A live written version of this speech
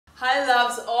Hi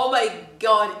loves, oh my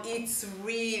god, it's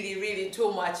really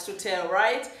too much to tell,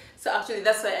 right? So actually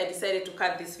that's why I decided to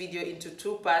cut this video into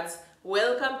two parts.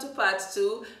 Welcome to part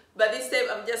 2, but this time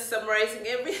I'm just summarizing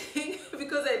everything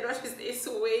because I noticed it's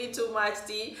way too much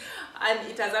tea, and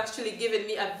it has actually given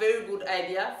me a very good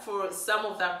idea for some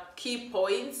of the key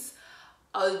points.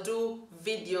 I'll do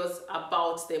videos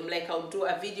about them, like I'll do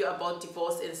a video about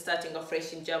divorce and starting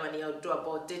afresh in Germany. I'll do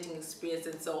about dating experience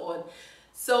and so on.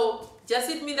 So just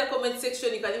hit me in the comment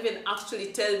section. You can even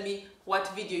actually tell me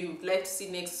what video you'd like to see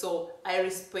next, so I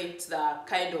respect the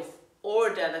kind of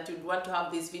order that you'd want to have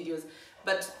these videos.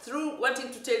 But through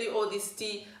wanting to tell you all this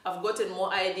tea, I've gotten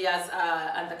more ideas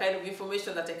and the kind of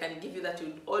information that I can give you that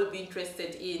you'd all be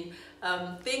interested in.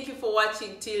 Thank you for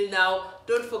watching till now.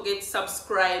 Don't forget to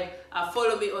subscribe,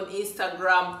 follow me on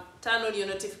Instagram, turn on your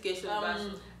notification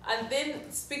button. And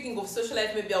then, speaking of social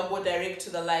life, maybe I'll go direct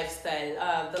to the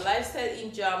lifestyle. The lifestyle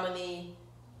in Germany,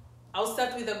 I'll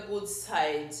start with the good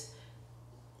side.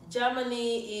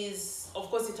 Germany is,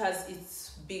 of course, it has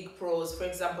its big pros. For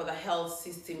example, the health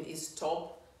system is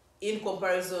top in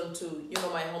comparison to,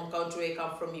 my home country where I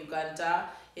come from, Uganda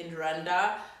and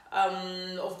Rwanda.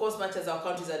 Of course, much as our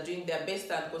countries are doing their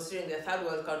best, and considering they're third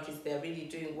world countries, they're really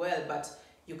doing well, but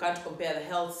you can't compare the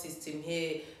health system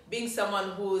here. Being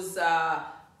someone who's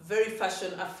very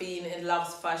fashion affine and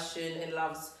loves fashion and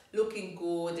loves looking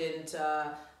good, and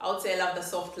I would say I love the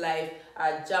soft life.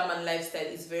 German lifestyle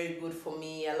is very good for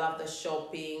me. I love the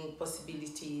shopping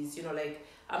possibilities, like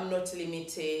I'm not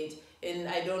limited, and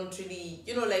I don't really,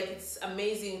 it's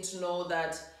amazing to know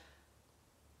that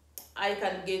I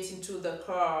can get into the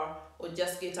car or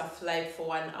just get a flight for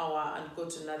 1 hour and go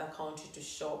to another country to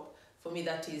shop. For me,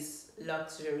 that is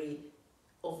luxury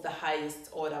of the highest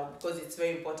order, because it's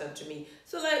very important to me.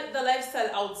 So like the lifestyle,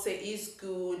 I would say, is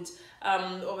good,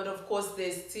 but of course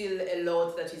there's still a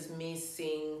lot that is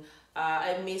missing.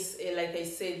 I miss, like I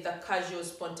said, the casual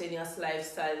spontaneous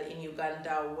lifestyle in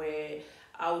Uganda, where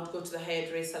I would go to the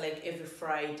hairdresser like every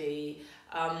Friday,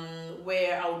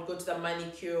 where I would go to the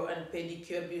manicure and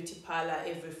pedicure beauty parlor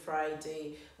every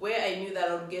Friday, where I knew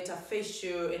that I would get a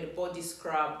facial and a body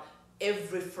scrub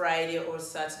every Friday or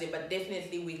Saturday, but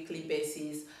definitely weekly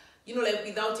basis, like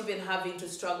without even having to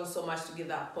struggle so much to get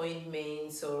the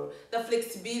appointments or the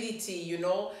flexibility,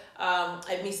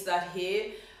 I miss that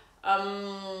here.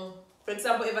 For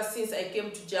example, ever since I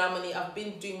came to Germany, I've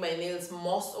been doing my nails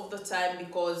most of the time,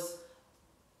 because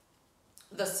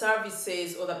the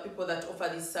services or the people that offer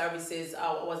these services,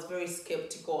 I was very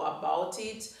skeptical about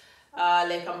it.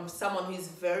 Like I'm someone who is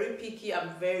very picky. I'm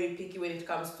very picky when it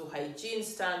comes to hygiene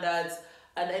standards,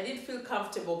 and I didn't feel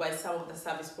comfortable by some of the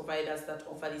service providers that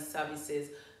offer these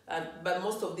services. But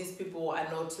most of these people are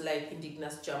not like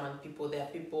indigenous German people. They are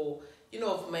people,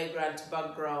 of migrant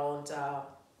background,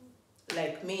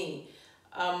 like me.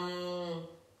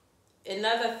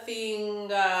 Another thing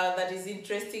that is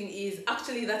interesting is,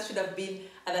 actually that should have been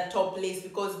at the top list,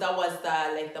 because that was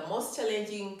the most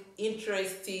challenging,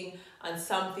 interesting, and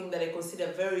something that I consider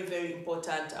very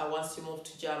important once you move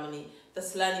to Germany.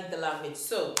 That's learning the language.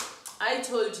 So I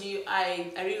told you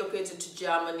I relocated to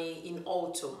Germany in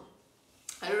autumn.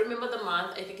 I don't remember the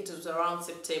month. I think it was around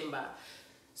September.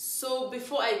 So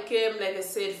before I came, like I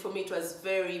said, for me it was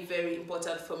very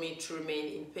important for me to remain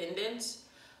independent,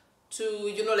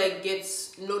 to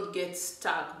not get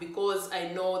stuck, because I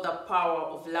know the power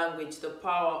of language, the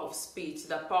power of speech,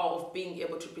 the power of being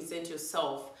able to present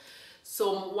yourself.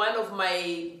 So one of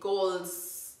my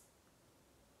goals,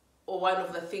 or one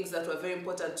of the things that were very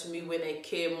important to me when I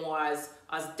came, was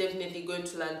definitely going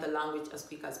to learn the language as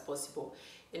quick as possible.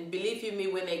 And believe you me,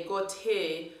 when I got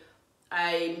here,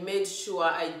 I made sure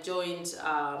I joined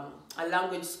a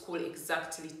language school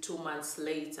exactly 2 months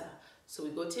later. So we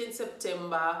got here in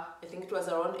September. I think it was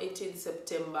around 18th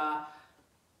September.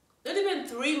 Not even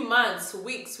 3 months,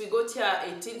 weeks. We got here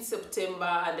 18th September,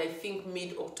 and I think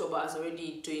mid-October I was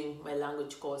already doing my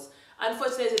language course.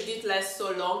 Unfortunately, it didn't last so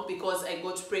long, because I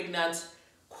got pregnant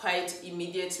quite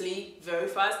immediately, very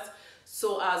fast.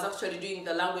 So I was actually doing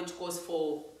the language course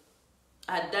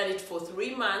I had done it for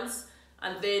 3 months,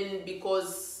 and then,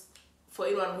 because for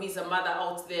anyone who is a mother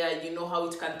out there, you know how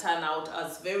it can turn out. I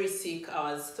was very sick.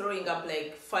 I was throwing up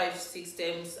like 5-6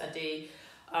 times a day,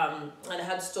 and I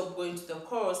had to stop going to the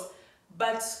course.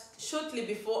 But shortly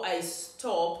before I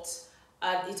stopped,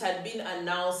 it had been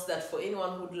announced that for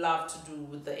anyone who'd love to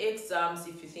do the exams,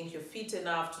 if you think you're fit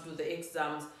enough to do the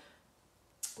exams,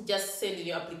 just send in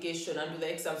your application and do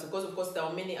the exams, because of course there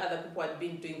were many other people who had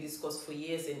been doing this course for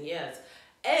years and years.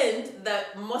 And the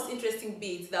most interesting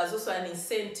bit, there's also an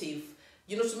incentive,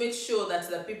 to make sure that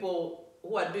the people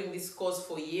who are doing this course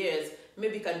for years,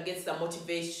 maybe you can get the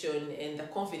motivation and the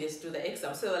confidence to do the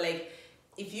exam. So like,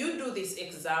 if you do this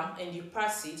exam and you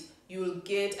pass it, you will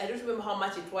get, I don't remember how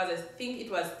much it was, I think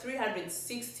it was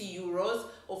 360 euros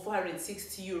or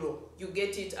 460 euro. You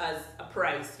get it as a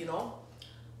prize, you know.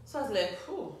 So I was like,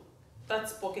 oh,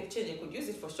 that's pocket change, I could use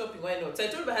it for shopping, why not? So I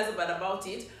told my husband about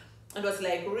it and was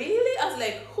like, really? I was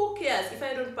like, who cares? If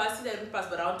I don't pass it, I don't pass,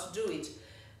 but I want to do it.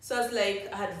 So I was like,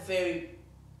 I had very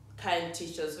kind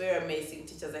teachers, very amazing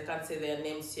teachers. I can't say their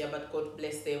names here, but God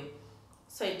bless them.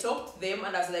 So I talked to them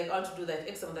and I was like, I want to do that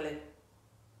exam. They're like,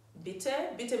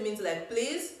 bitte? Bitte means like,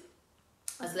 please.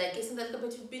 I was like, isn't that,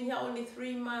 but you've been here only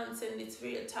 3 months and it's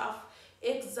really tough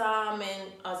exam.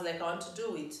 And I was like, I want to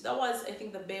do it. That was, I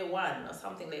think, the day one or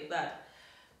something like that.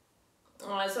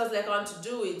 So I was like, I want to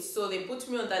do it. So they put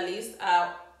me on the list.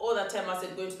 All that time I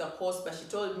said going to the course, but she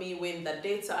told me when the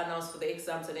dates are announced for the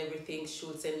exams and everything, she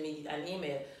would send me an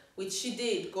email, which she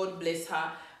did. God bless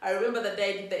her. I remember the day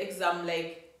I did the exam,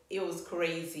 like, it was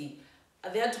crazy.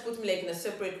 They had to put me like in a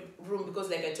separate room because,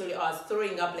 like I told you, I was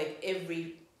throwing up like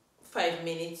every 5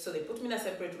 minutes. So they put me in a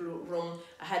separate room.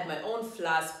 I had my own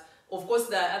flask. Of course,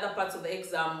 the other parts of the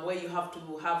exam where you have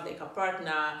to have like a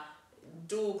partner,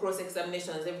 do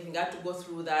cross-examinations, everything. I had to go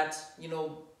through that, you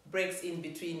know, breaks in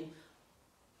between.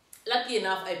 Lucky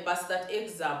enough, I passed that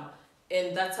exam,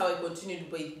 and that's how I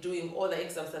continued by doing all the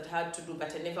exams that I had to do,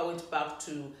 but I never went back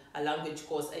to a language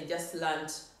course. I just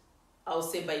learned, I'll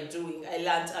say by doing. I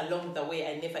learned along the way.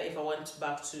 I never ever went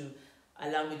back to a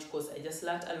language course. I just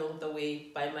learned along the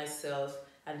way by myself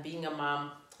and being a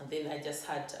mom, and then I just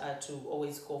had to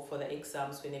always go for the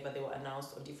exams whenever they were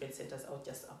announced on different centers. I would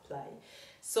just apply.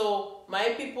 So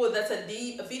my people, that's a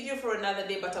video for another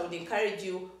day, but I would encourage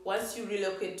you, once you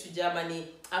relocate to Germany,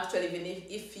 actually even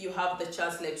if you have the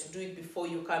chance like to do it before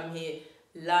you come here,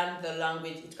 learn the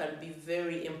language. It can be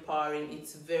very empowering.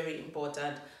 It's very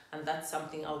important, and that's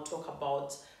something I'll talk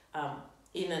about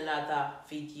in another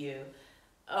video.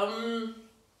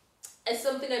 It's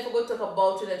something I forgot to talk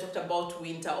about when I talked about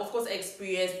winter. Of course, I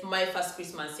experienced my first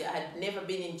Christmas here. I had never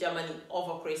been in Germany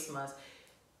over Christmas.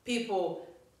 People,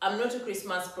 I'm not a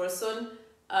Christmas person,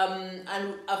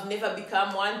 and I've never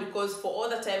become one, because for all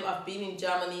the time I've been in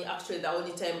Germany, actually the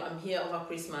only time I'm here over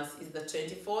Christmas is the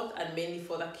 24th, and mainly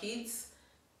for the kids,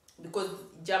 because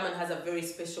German has a very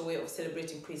special way of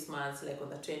celebrating Christmas. Like on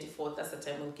the 24th, that's the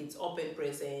time when kids open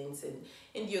presents,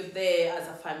 and you're there as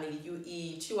a family, you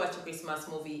eat, you watch a Christmas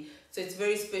movie. So it's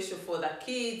very special for the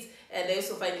kids, and I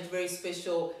also find it very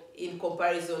special in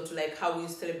comparison to like how we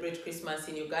celebrate Christmas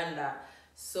in Uganda.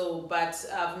 So, but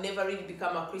I've never really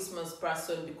become a Christmas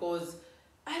person because,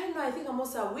 I don't know, I think I'm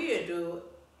also a weirdo.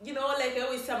 You know, like I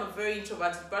always say, I'm a very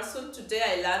introverted person. Today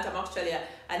I learned I'm actually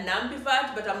an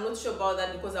ambivert, but I'm not sure about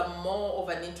that because I'm more of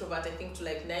an introvert, I think, to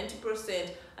like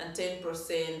 90% and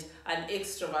 10% an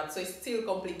extrovert. So it's still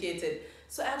complicated.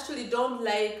 So I actually don't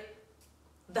like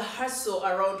the hustle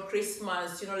around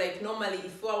Christmas. You know, like normally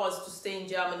if I was to stay in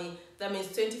Germany, that means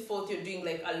 24th you're doing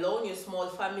like alone, your small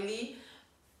family.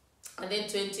 And then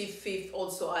 25th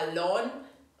also alone.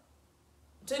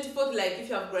 24th, like if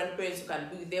you have grandparents, you can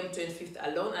be with them.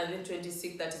 25th alone, and then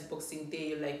 26th, that is Boxing Day,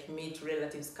 you like meet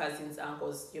relatives, cousins,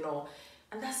 uncles, you know.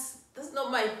 And that's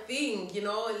not my thing, you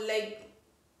know. I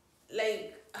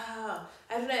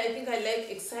don't know, I think I like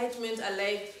excitement. I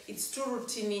like, it's too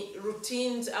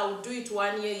routine. I would do it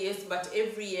 1 year, yes, but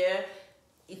every year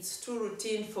it's too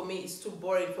routine for me. It's too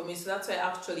boring for me. So that's why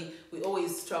actually we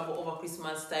always travel over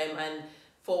Christmas time, and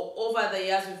for over the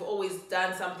years, we've always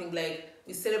done something like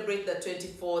we celebrate the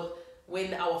 24th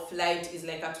when our flight is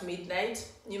like at midnight,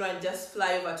 you know, and just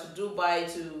fly over to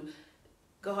Dubai to,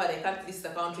 God, I can't list the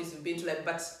countries we've been to, like,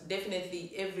 but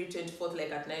definitely every 24th,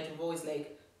 like at night, we've always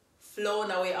like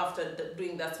flown away after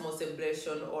doing that small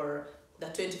celebration, or the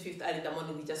 25th early in the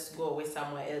morning, we just go away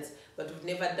somewhere else. But we've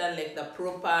never done like the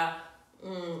proper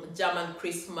German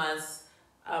Christmas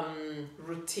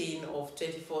routine of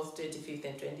 24th, 25th,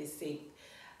 and 26th.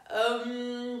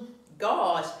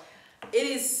 Gosh, it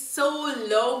is so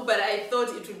long, but I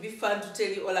thought it would be fun to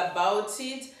tell you all about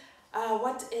it.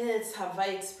 What else have I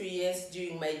experienced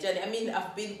during my journey? I mean,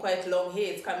 I've been quite long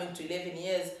here. It's coming to 11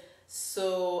 years.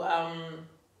 So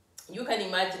you can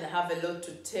imagine I have a lot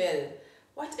to tell.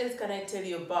 What else can I tell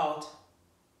you about?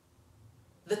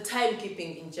 The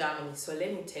timekeeping in Germany. So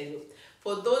let me tell you.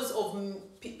 For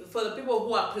the people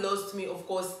who are close to me, of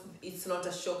course, it's not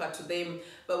a shocker to them.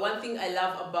 But one thing I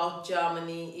love about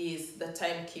Germany is the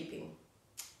timekeeping.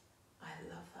 I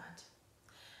love that.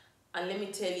 And let me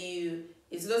tell you,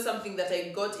 it's not something that I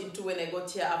got into when I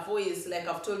got here. I've always, like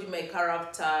I've told you, my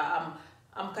character,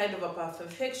 I'm kind of a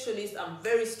perfectionist. I'm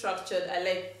very structured. I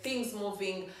like things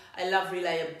moving. I love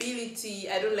reliability.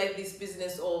 I don't like this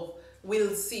business of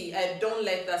we'll see. I don't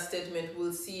like that statement,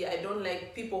 we'll see. I don't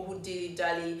like people who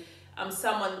dilly-dally. I'm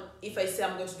someone, if I say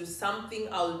I'm going to do something,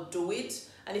 I'll do it.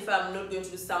 And if I'm not going to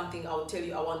do something, I'll tell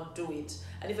you I won't do it.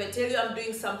 And if I tell you I'm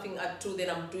doing something at 2, then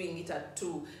I'm doing it at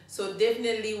 2. So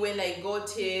definitely when I got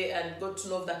here and got to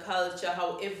know the culture,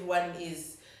 how everyone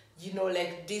is, you know,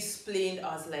 like disciplined,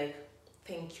 I was like,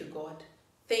 thank you, God.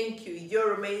 Thank you.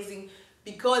 You're amazing.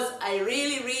 Because I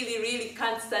really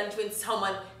can't stand when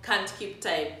someone can't keep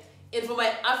time. And for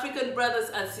my African brothers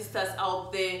and sisters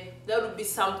out there, that would be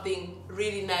something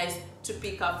really nice to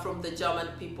pick up from the German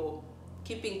people.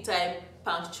 Keeping time,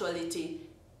 punctuality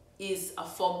is a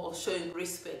form of showing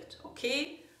respect,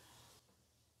 okay?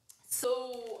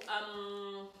 So,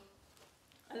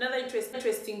 another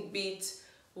interesting bit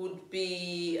would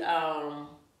be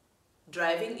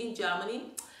driving in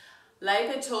Germany. Like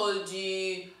I told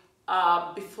you,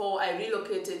 before I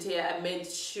relocated here, I made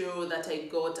sure that I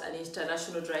got an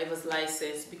international driver's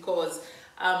license because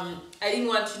I didn't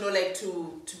want, you know, like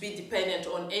to be dependent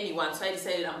on anyone. So I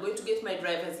decided I'm going to get my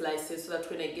driver's license so that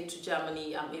when I get to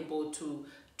Germany, I'm able to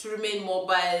remain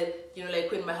mobile. You know,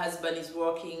 like when my husband is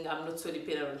working, I'm not so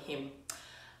dependent on him.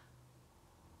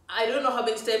 I don't know how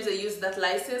many times I used that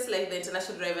license, like the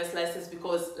international driver's license,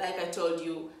 because like I told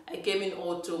you, I came in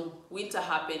autumn, winter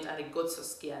happened, and I got so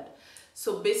scared.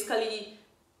 So basically,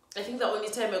 I think the only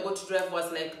time I got to drive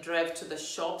was like drive to the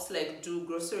shops, like do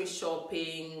grocery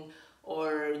shopping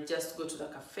or just go to the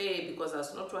cafe, because I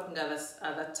was not working at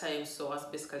that time, so I was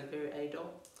basically very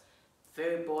idle,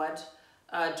 very bored.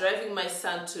 Driving my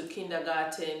son to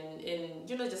kindergarten and,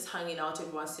 you know, just hanging out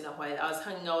every once in a while. I was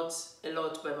hanging out a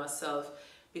lot by myself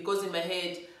because in my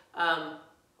head,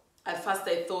 at first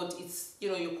I thought it's,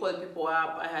 you know, you call people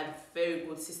up. I had very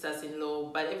good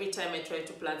sisters-in-law, but every time I tried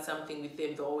to plan something with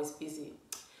them, they're always busy.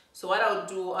 So what I'll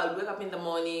do, I'll wake up in the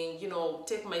morning, you know,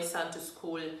 take my son to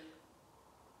school,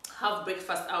 have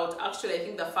breakfast out. Actually, I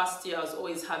think the first year I was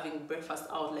always having breakfast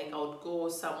out. Like I would go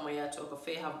somewhere to a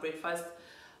cafe, have breakfast.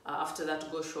 After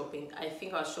that, go shopping. I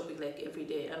think I was shopping like every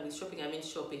day. And with shopping, I mean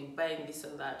shopping, buying this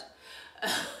and that.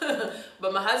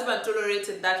 But my husband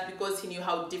tolerated that because he knew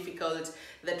how difficult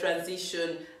the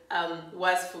transition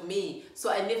was for me.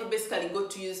 So I never basically got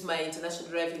to use my international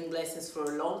driving license for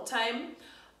a long time.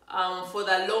 For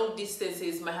the long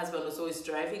distances, my husband was always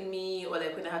driving me, or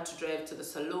like when I had to drive to the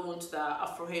salon, to the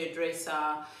Afro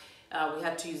hairdresser, we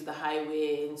had to use the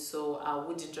highway, and so I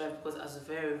wouldn't drive because I was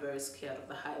very scared of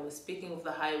the highway. Speaking of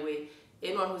the highway,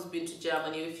 anyone who's been to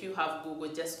Germany, if you have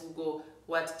Google, just Google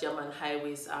what German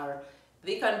highways are.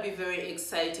 They can be very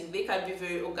exciting, they can be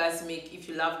very orgasmic if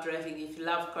you love driving, if you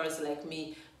love cars like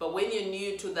me, but when you're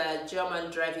new to the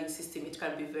German driving system, it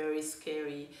can be very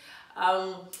scary.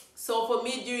 So for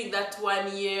me, during that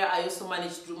 1 year, I also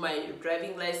managed to do my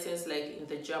driving license like in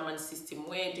the German system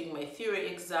way, doing my theory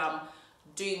exam,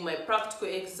 doing my practical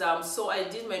exam. So I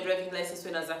did my driving license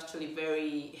when I was actually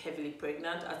very heavily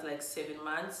pregnant at like 7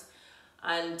 months,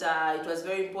 and it was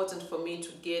very important for me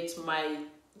to get my,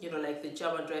 you know, like the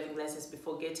German driving license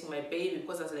before getting my baby,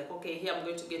 because I was like, okay, here I'm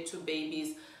going to get 2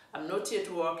 babies, I'm not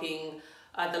yet working,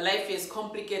 the life is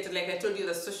complicated. Like I told you,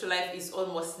 the social life is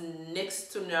almost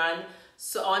next to none.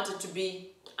 So I wanted to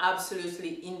be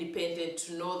absolutely independent,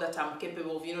 to know that I'm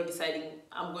capable of, you know, deciding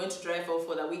I'm going to drive out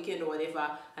for the weekend or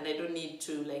whatever, and I don't need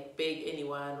to like beg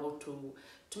anyone or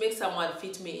to make someone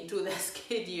fit me into their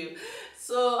schedule.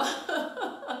 So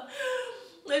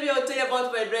maybe I'll tell you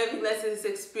about my driving license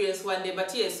experience one day.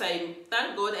 But yes, thank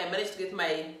God I managed to get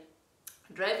my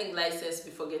driving license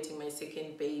before getting my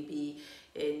second baby,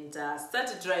 and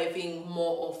started driving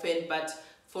more often. But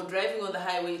for driving on the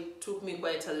highway, it took me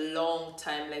quite a long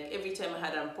time. Like every time I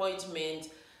had an appointment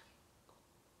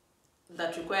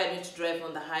that required me to drive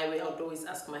on the highway, I would always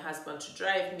ask my husband to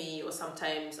drive me, or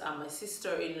sometimes my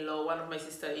sister-in-law, one of my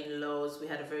sister-in-laws, we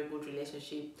had a very good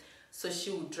relationship, so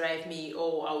she would drive me,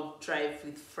 or I would drive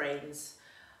with friends.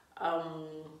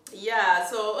 Yeah,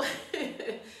 so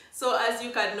so as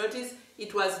you can notice,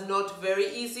 it was not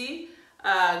very easy,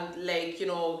 like, you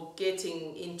know,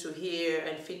 getting into here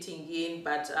and fitting in,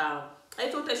 but I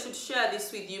thought I should share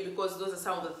this with you because those are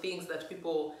some of the things that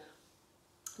people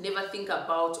never think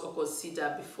about or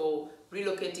consider before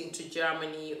relocating to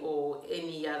Germany or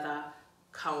any other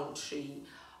country.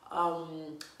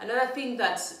 Another thing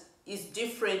that is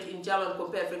different in Germany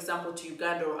compared, for example, to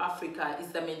Uganda or Africa is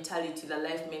the mentality, the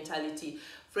life mentality.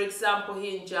 For example,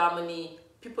 here in Germany,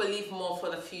 people live more for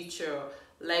the future.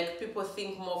 Like people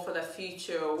think more for the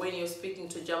future. When you're speaking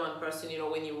to a German person, you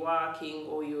know, when you're working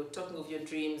or you're talking of your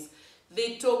dreams,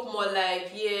 they talk more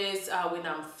like, yes, when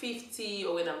I'm 50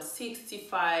 or when I'm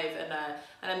 65 and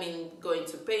I'm going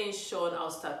to pension,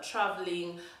 I'll start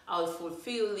traveling, I'll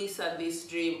fulfill this and this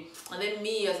dream. And then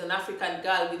me as an African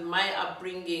girl with my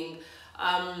upbringing,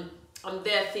 I'm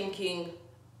there thinking,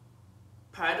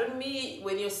 pardon me,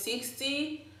 when you're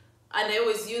 60? And I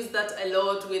always use that a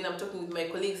lot when I'm talking with my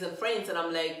colleagues and friends, and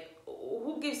I'm like,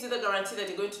 who gives you the guarantee that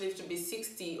you're going to live to be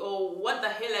 60? Or what the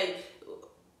hell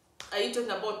are you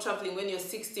talking about traveling when you're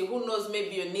 60? Who knows,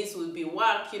 maybe your knees will be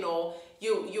whacked, you'll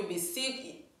be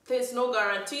sick. There's no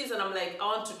guarantees. And I'm like, I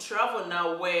want to travel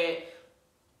now where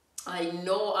I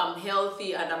know I'm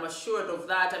healthy and I'm assured of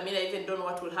that. I even don't know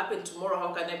what will happen tomorrow.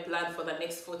 How can I plan for the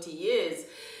next 40 years?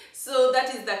 So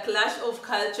that is the clash of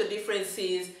culture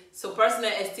differences. So personally,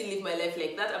 I still live my life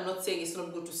like that. I'm not saying it's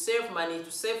not good to save money,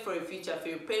 to save for your future, for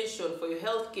your pension, for your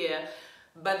healthcare.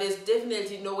 But there's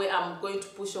definitely no way I'm going to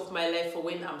push off my life for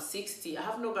when I'm 60. I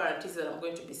have no guarantees that I'm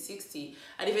going to be 60.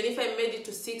 And even if I made it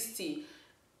to 60,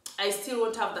 I still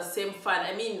won't have the same fun.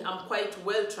 I'm quite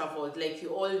well traveled, like you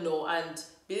all know. And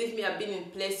believe me, I've been in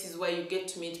places where you get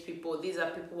to meet people. These are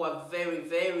people who are very,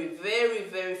 very, very,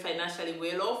 very financially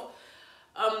well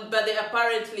off. But they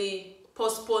apparently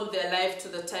postponed their life to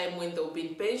the time when they'll be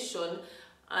in pension.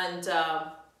 And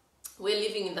we're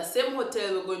living in the same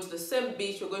hotel, we're going to the same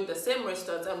beach, we're going to the same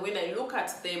restaurants. And when I look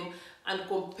at them and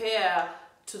compare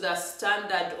to the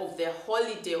standard of their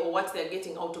holiday or what they're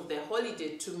getting out of their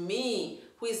holiday, to me,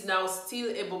 who is now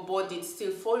still able-bodied,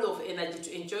 still full of energy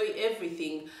to enjoy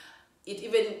everything, it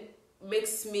even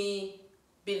makes me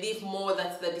believe more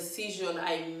that the decision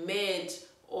I made,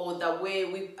 or the way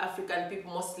we African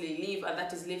people mostly live, and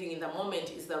that is living in the moment,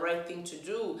 is the right thing to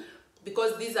do.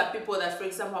 Because these are people that, for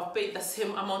example, have paid the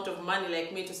same amount of money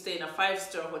like me to stay in a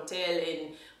 5-star hotel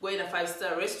and go in a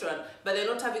 5-star restaurant, but they're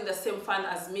not having the same fun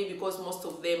as me because most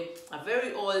of them are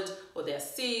very old, or they're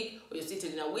sick, or you're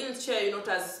sitting in a wheelchair, you're not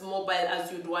as mobile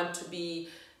as you'd want to be.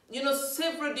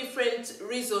 Several different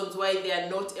reasons why they are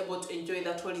not able to enjoy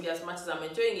that holiday as much as I'm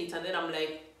enjoying it. And then I'm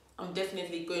like, I'm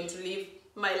definitely going to live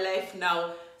my life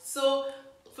now. So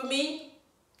for me,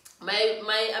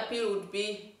 my appeal would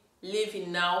be live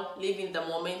in now, live in the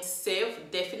moment, save,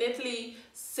 definitely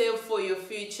save for your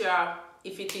future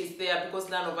if it is there, because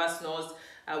none of us knows.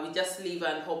 We just live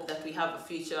and hope that we have a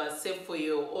future. Save for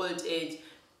your old age,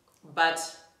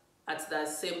 but at the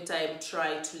same time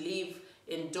try to live,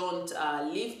 and don't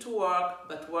live to work,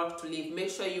 but work to live. Make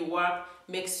sure you work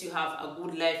makes you have a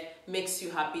good life, makes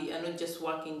you happy, and not just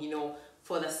working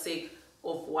for the sake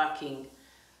of working.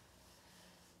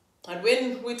 And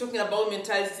when we're talking about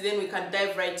mentality, then we can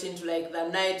dive right into like the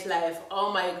nightlife.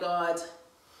 Oh my God,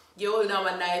 you all know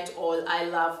I'm a night owl. I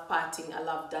love partying, I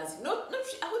love dancing.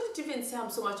 I wouldn't even say I'm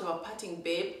so much of a partying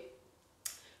babe,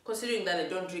 considering that I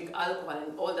don't drink alcohol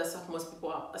and all the stuff most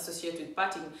people associate with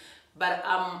partying. But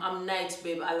I'm night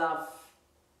babe. I love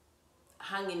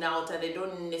hanging out, and I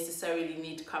don't necessarily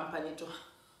need company to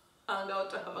hang out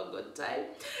to have a good time.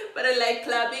 But I like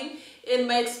clubbing. In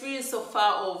my experience so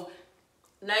far of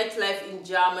nightlife in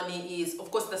Germany is,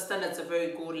 of course, the standards are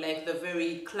very good, like the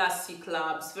very classy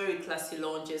clubs, very classy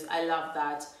lounges. I love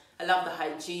that. I love the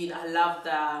hygiene. I love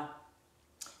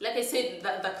like I said,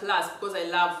 the class, because I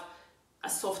love a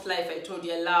soft life. I told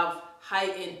you I love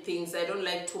high-end things. I don't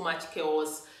like too much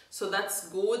chaos. So that's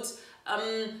good.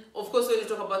 Of course, when you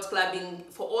talk about clubbing,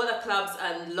 for all the clubs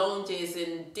and lounges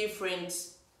and different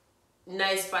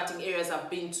nice partying areas I've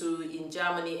been to in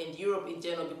Germany and Europe in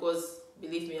general, because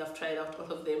believe me, I've tried out all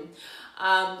of them.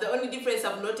 The only difference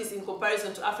I've noticed in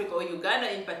comparison to Africa or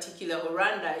Uganda in particular, or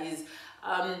Rwanda, is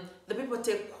the people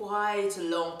take quite a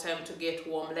long time to get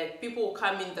warm. Like, people will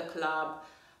come in the club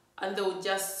and they'll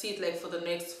just sit like for the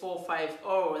next 4 or 5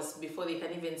 hours before they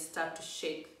can even start to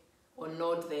shake or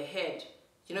nod their head,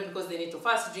 because they need to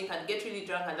first drink and get really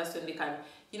drunk, and that's when they can,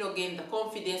 gain the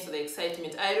confidence or the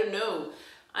excitement. I don't know.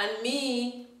 And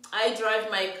me, I drive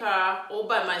my car all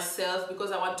by myself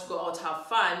because I want to go out, have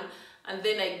fun, and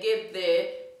then I get there,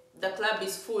 the club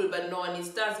is full but no one is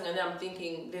dancing, and then I'm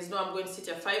thinking, I'm going to sit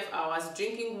here 5 hours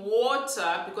drinking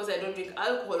water, because I don't drink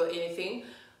alcohol or anything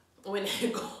when I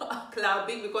go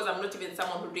clubbing, because I'm not even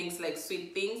someone who drinks like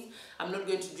sweet things. I'm not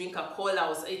going to drink a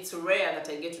cola. It's rare that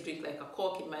I get to drink like a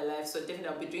Coke in my life, so definitely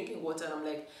I'll be drinking water. And I'm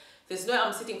like,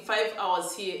 I'm sitting 5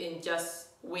 hours here and just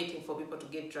waiting for people to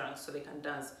get drunk so they can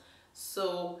dance.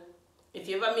 So if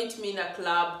you ever meet me in a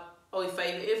club, or if I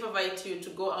ever invite you to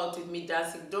go out with me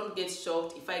dancing, don't get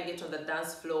shocked if I get on the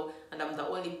dance floor and I'm the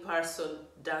only person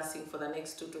dancing for the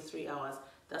next 2 to 3 hours.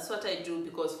 That's what I do,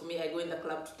 because for me, I go in the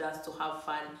club to dance, to have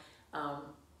fun.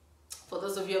 For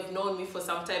those of you who have known me for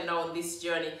some time now on this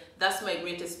journey, that's my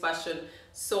greatest passion.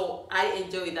 So I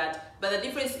enjoy that. But the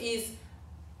difference is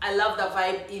I love the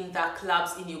vibe in the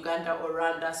clubs in Uganda or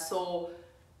Rwanda. So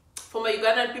for my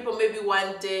Ugandan people, maybe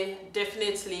one day,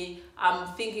 definitely, I'm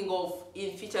thinking of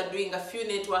in future doing a few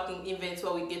networking events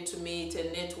where we get to meet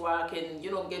and network and, you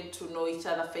know, get to know each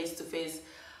other face to face.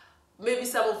 Maybe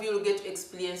some of you will get to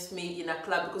experience me in a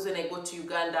club, because when I go to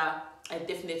Uganda, I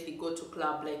definitely go to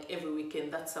club like every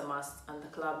weekend. That's a must. And the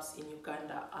clubs in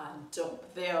Uganda are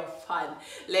dope. They are fun.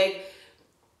 Like,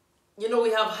 you know,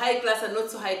 we have high class and not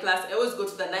so high class. I always go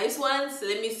to the nice ones,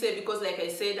 let me say, because like I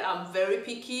said, I'm very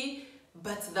picky,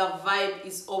 but the vibe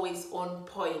is always on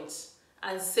point.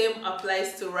 And same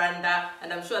applies to Rwanda,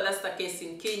 and I'm sure that's the case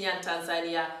in Kenya and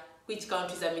Tanzania, which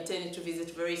countries I'm intending to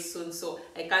visit very soon. So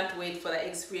I can't wait for the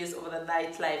experience over the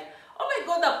nightlife. Oh my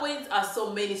god, the points are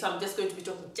so many, so I'm just going to be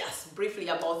talking just briefly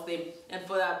about them. And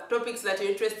for the topics that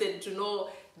you're interested to know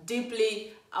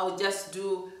deeply, I'll just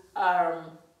do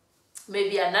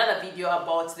maybe another video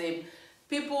about them.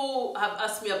 People have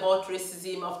asked me about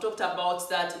racism. I've talked about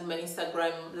that in my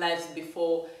Instagram lives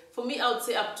before. For me, I would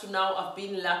say up to now, I've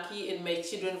been lucky, and my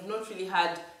children have not really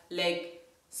had like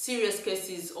serious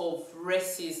cases of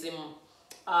racism.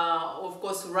 Of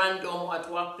course, random or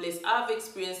at workplace. I've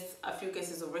experienced a few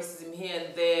cases of racism here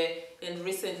and there, and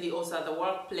recently also at the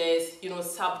workplace, you know,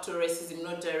 subtle racism,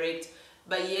 not direct.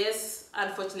 But yes,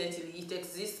 unfortunately, it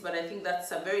exists, but I think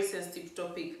that's a very sensitive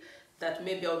topic that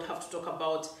maybe I would have to talk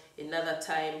about another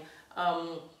time.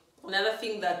 Another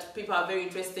thing that people are very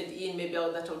interested in, maybe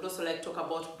that I would also like to talk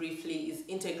about briefly, is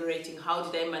integrating. How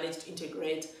did I manage to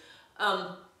integrate?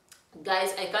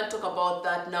 Guys, I can't talk about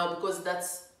that now because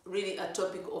that's really a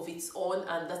topic of its own,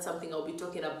 and that's something I'll be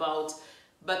talking about.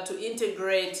 But to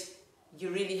integrate, you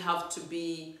really have to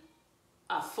be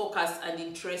focused and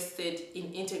interested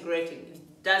in integrating.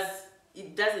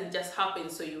 It doesn't just happen,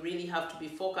 so you really have to be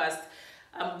focused.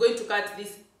 I'm going to cut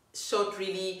this short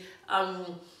really.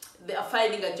 They are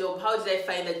finding a job. How did I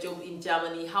find a job in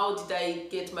Germany? How did I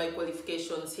get my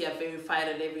qualifications here verified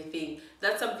and everything?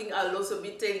 That's something I'll also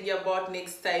be telling you about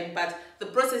next time. But the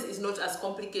process is not as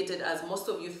complicated as most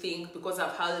of you think, because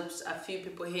I've helped a few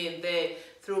people here and there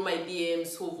through my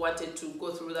DMs who've wanted to go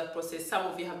through that process. Some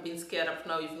of you have been scared up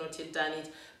now, you've not yet done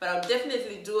it. But I'll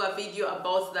definitely do a video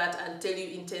about that and tell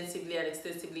you intensively and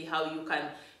extensively how you can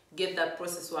get that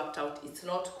process worked out. It's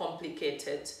not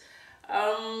complicated.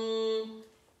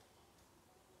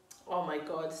 Oh my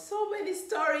god, so many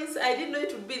stories. I didn't know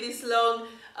it would be this long.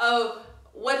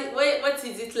 What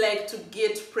is it like to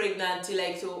get pregnant,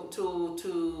 like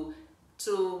to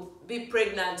be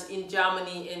pregnant in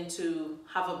Germany and to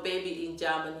have a baby in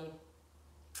Germany?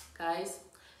 Guys,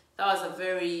 that was a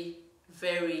very,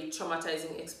 very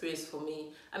traumatizing experience for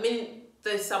me. I mean,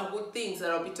 there's some good things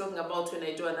that I'll be talking about when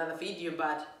I do another video,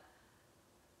 but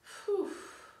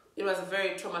it was a very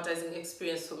traumatizing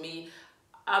experience for me.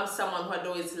 I'm someone who had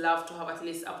always loved to have at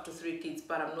least up to 3 kids,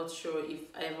 but I'm not sure if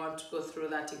I want to go through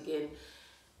that again,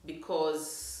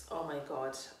 because oh my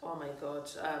god.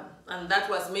 And that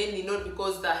was mainly not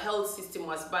because the health system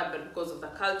was bad, but because of the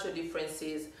cultural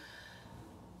differences.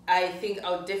 I think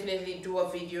I'll definitely do a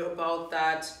video about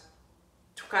that.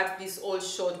 To cut this all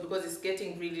short because it's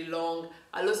getting really long,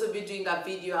 I'll also be doing a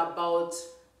video about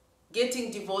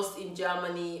getting divorced in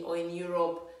Germany or in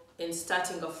Europe and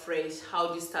starting afresh. How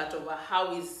do you start over?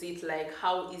 How is it like?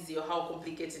 How easy or how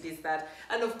complicated is that?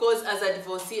 And of course, as a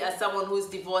divorcee, as someone who's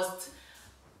divorced,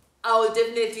 I will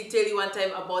definitely tell you one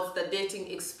time about the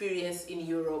dating experience in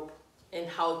Europe and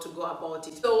how to go about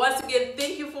it. So once again,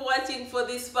 thank you for watching for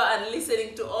this far and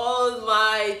listening to all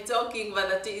my talking, but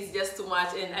the thing is just too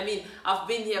much. And I mean, I've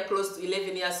been here close to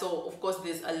 11 years, so of course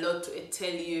there's a lot to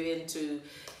tell you and to,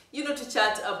 you know, to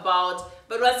chat about.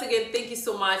 But once again, thank you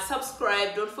so much.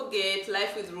 Subscribe, don't forget,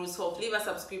 Life with RUZHOFF. Leave a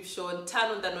subscription,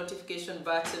 turn on the notification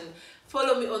button,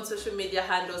 follow me on social media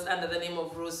handles under the name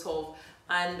of RUZHOFF.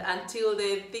 And until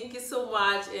then, thank you so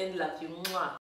much and love you. Mwah.